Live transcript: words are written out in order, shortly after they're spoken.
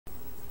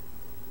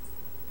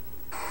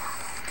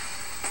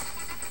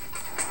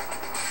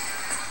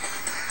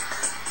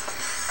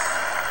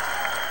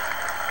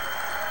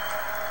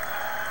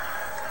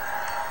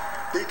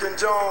Deacon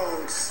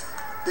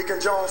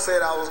Jones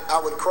said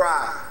I would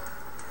cry.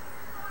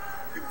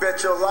 You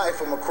bet your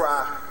life I'ma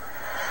cry.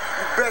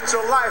 You bet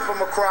your life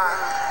I'ma cry.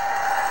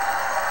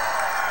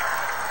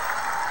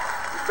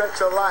 You bet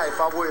your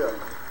life I will.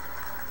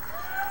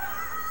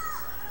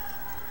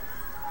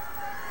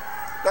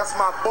 That's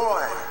my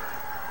boy.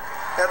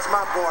 That's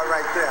my boy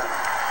right there.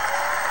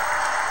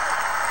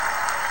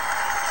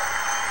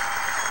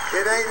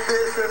 It ain't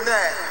this and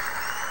that.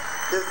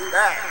 It's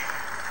that.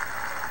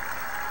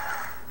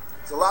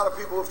 There's a lot of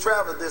people who've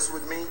traveled this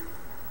with me.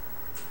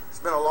 It's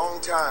been a long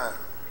time.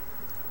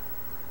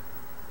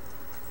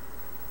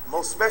 The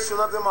most special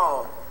of them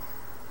all.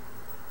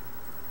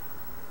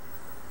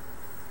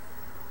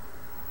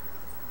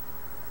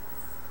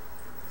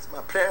 It's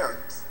my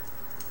parents.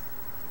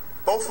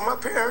 Both of my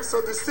parents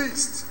are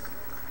deceased.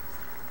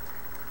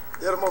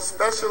 They're the most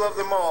special of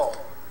them all.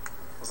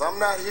 Because I'm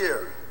not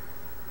here.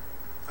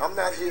 I'm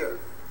not here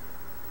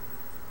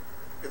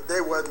if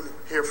they wasn't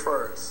here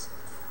first.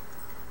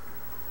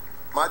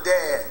 My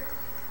dad,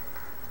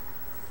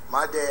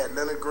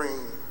 Leonard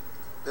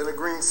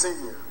Green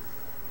Sr.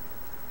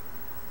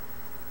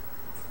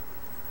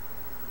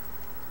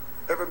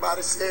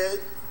 Everybody said,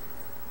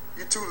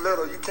 "You're too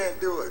little, you can't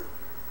do it."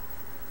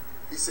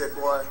 He said,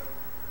 "Boy,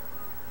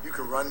 you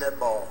can run that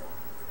ball."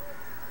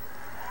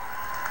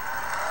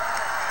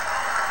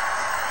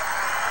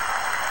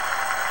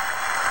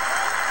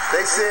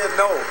 They said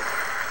no.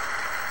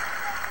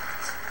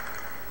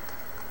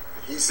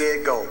 He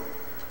said go.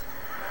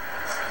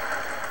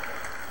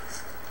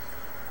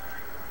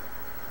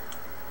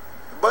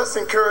 The best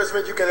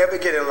encouragement you can ever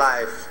get in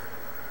life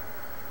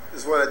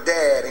is when a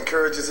dad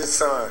encourages his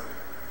son.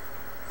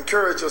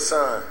 Encourage your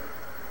son.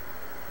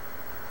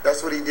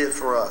 That's what he did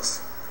for us.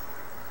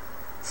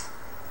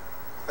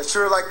 I'd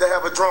sure like to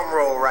have a drum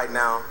roll right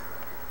now,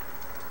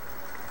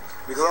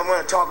 because I'm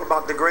going to talk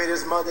about the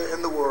greatest mother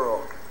in the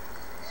world.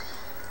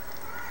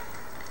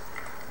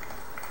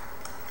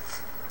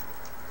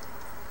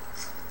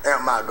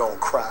 Am I gonna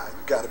cry?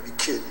 You gotta be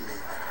kidding me.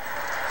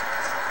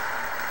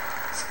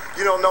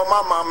 You don't know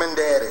my mom and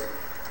daddy.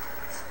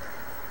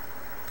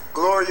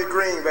 Gloria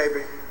Green,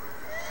 baby.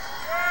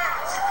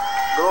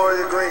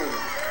 Gloria Green.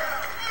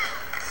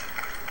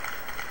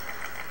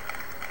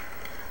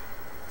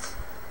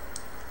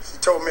 She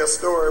told me a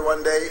story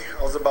one day.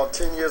 I was about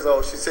 10 years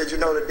old. She said, "You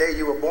know, the day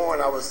you were born,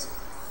 I was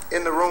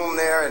in the room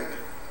there, and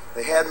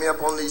they had me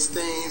up on these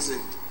things,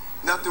 and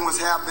nothing was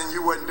happening.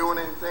 You wasn't doing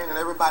anything, and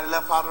everybody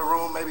left out of the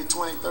room maybe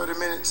 20, 30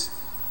 minutes.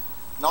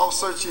 And all of a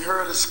sudden she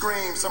heard a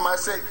scream. Somebody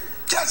said,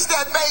 'Catch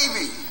that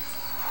baby!'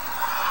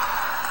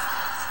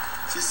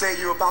 She said,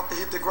 'You're about to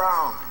hit the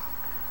ground.'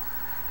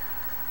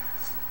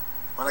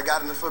 When I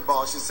got into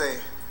football, she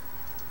said,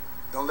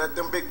 'Don't let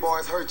them big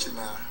boys hurt you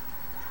now.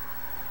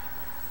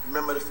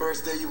 Remember the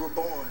first day you were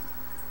born.'"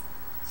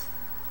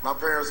 My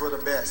parents were the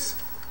best.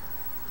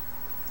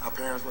 Our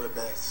parents were the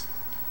best.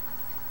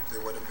 They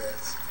were the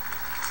best.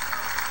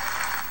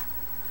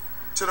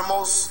 To the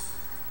most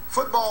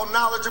football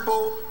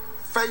knowledgeable,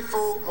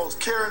 faithful, most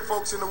caring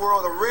folks in the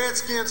world, the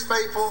Redskins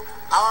faithful,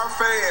 our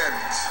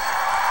fans.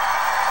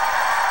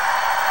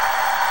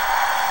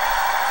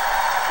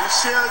 We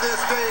share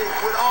this day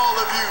with all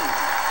of you,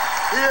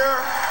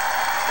 here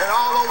and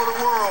all over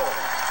the world,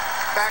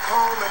 back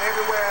home and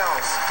everywhere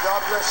else.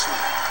 God bless you.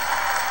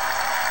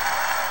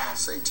 I'll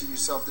say to you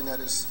something that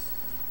is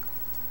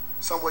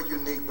somewhat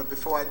unique, but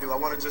before I do, I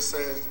want to just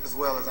say, as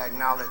well as I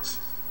acknowledge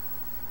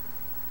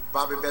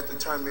Bobby Bethel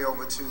turned me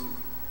over to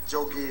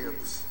Joe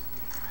Gibbs.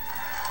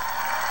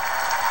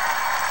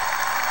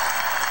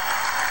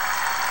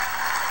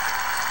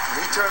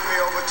 And he turned me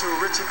over to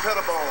Richie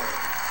Pettibone.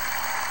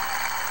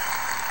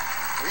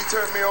 And he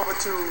turned me over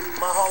to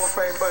my Hall of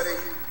Fame buddy,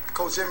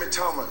 Coach Jimmy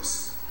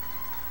Thomas.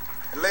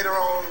 And later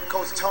on,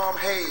 Coach Tom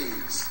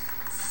Hayes.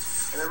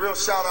 And a real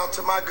shout out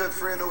to my good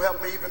friend who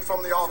helped me even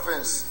from the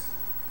offense,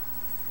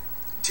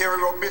 Terry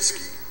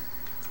Robisky.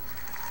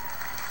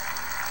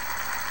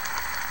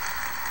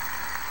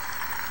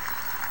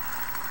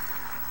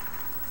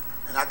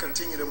 And I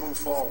continue to move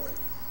forward,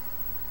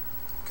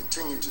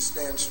 continue to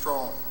stand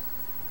strong.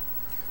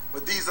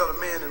 But these are the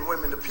men and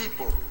women, the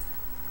people,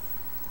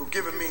 who've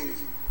given me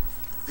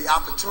the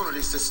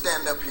opportunities to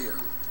stand up here.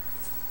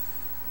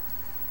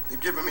 They've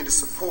given me the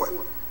support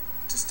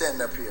to stand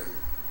up here.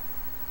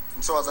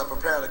 And so as I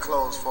prepare to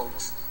close,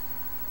 folks,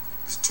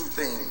 there's two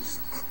things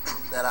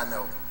that I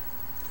know.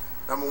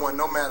 Number one,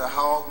 no matter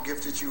how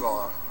gifted you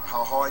are,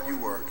 how hard you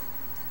work,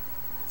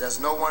 there's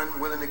no one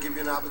willing to give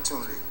you an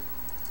opportunity.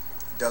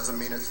 Doesn't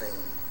mean a thing.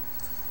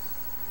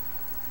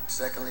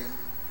 Secondly,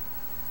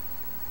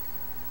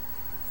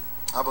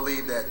 I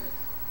believe that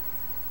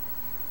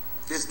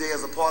this day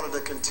is a part of the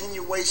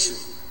continuation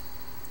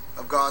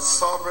of God's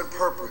sovereign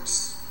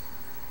purpose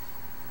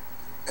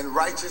and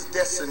righteous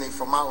destiny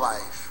for my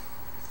life.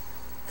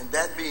 And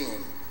that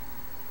being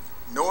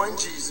knowing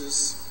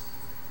Jesus,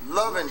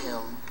 loving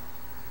him,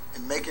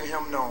 and making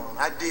him known.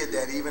 I did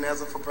that even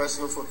as a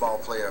professional football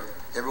player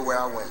everywhere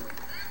I went.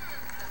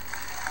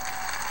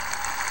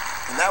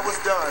 And that was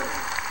done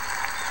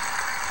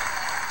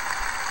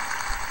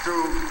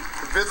through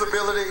the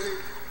visibility,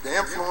 the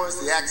influence,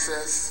 the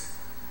access,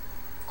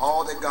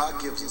 all that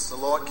God gives us, the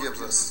Lord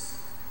gives us,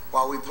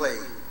 while we play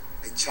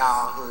a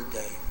childhood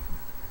game.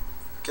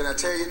 Can I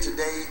tell you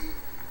today,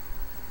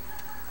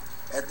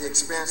 at the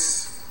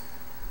expense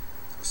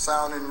of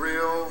sounding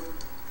real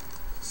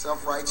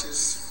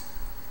self-righteous,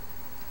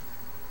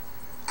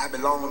 I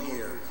belong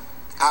here.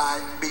 I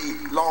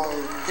belong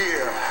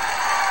here.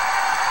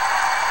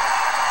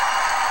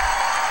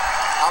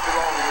 I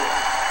belong here.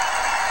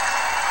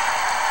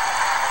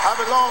 I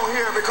belong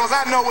here because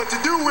I know what to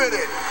do with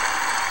it.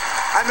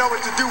 I know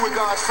what to do with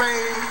God's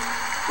fame,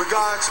 with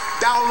God's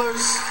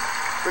dollars,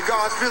 with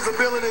God's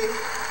visibility,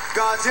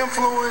 God's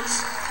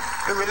influence,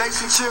 the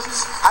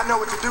relationships. I know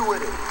what to do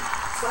with it.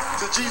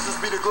 To Jesus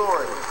be the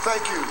glory.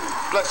 Thank you.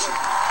 Bless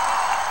you.